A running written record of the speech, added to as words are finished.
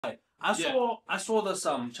I saw this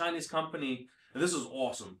Chinese company. And this is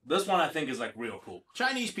awesome. This one I think is like real cool.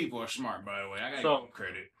 Chinese people are smart, by the way. I gotta give them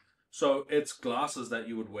credit. So it's glasses that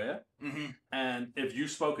you would wear, Mm-hmm. and if you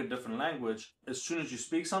spoke a different language, as soon as you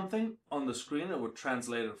speak something on the screen, it would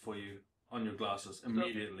translate it for you on your glasses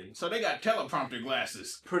immediately. So they got teleprompter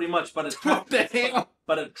glasses. Pretty much, but What the hell?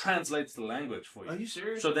 But it translates the language for you. Are you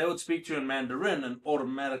serious? So they would speak to you in Mandarin, and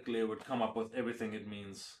automatically it would come up with everything it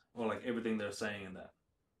means, or like everything they're saying in that.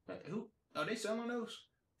 Who are they selling those?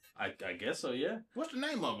 I guess so, yeah. What's the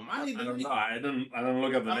name of them? I don't know. I didn't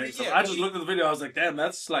look up the name. Yeah, I just looked at the video. I was like, damn,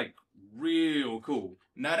 that's like real cool.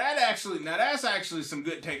 Now that's actually some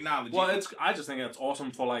good technology. Well, I just think that's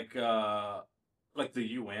awesome for like the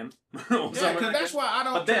UN. Yeah, because that's why I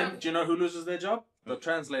don't. But then, do you know who loses their job? The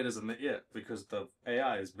translators in because the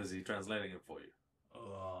AI is busy translating it for you.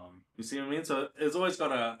 You see what I mean? So it's always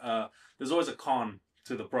got there's always a con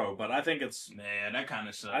to the pro, but I think it's that kind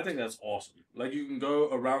of sucks. I think that's awesome. Like you can go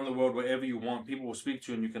around the world wherever you want. People will speak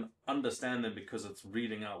to you, and you can understand them because it's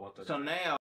reading out what they're. So now.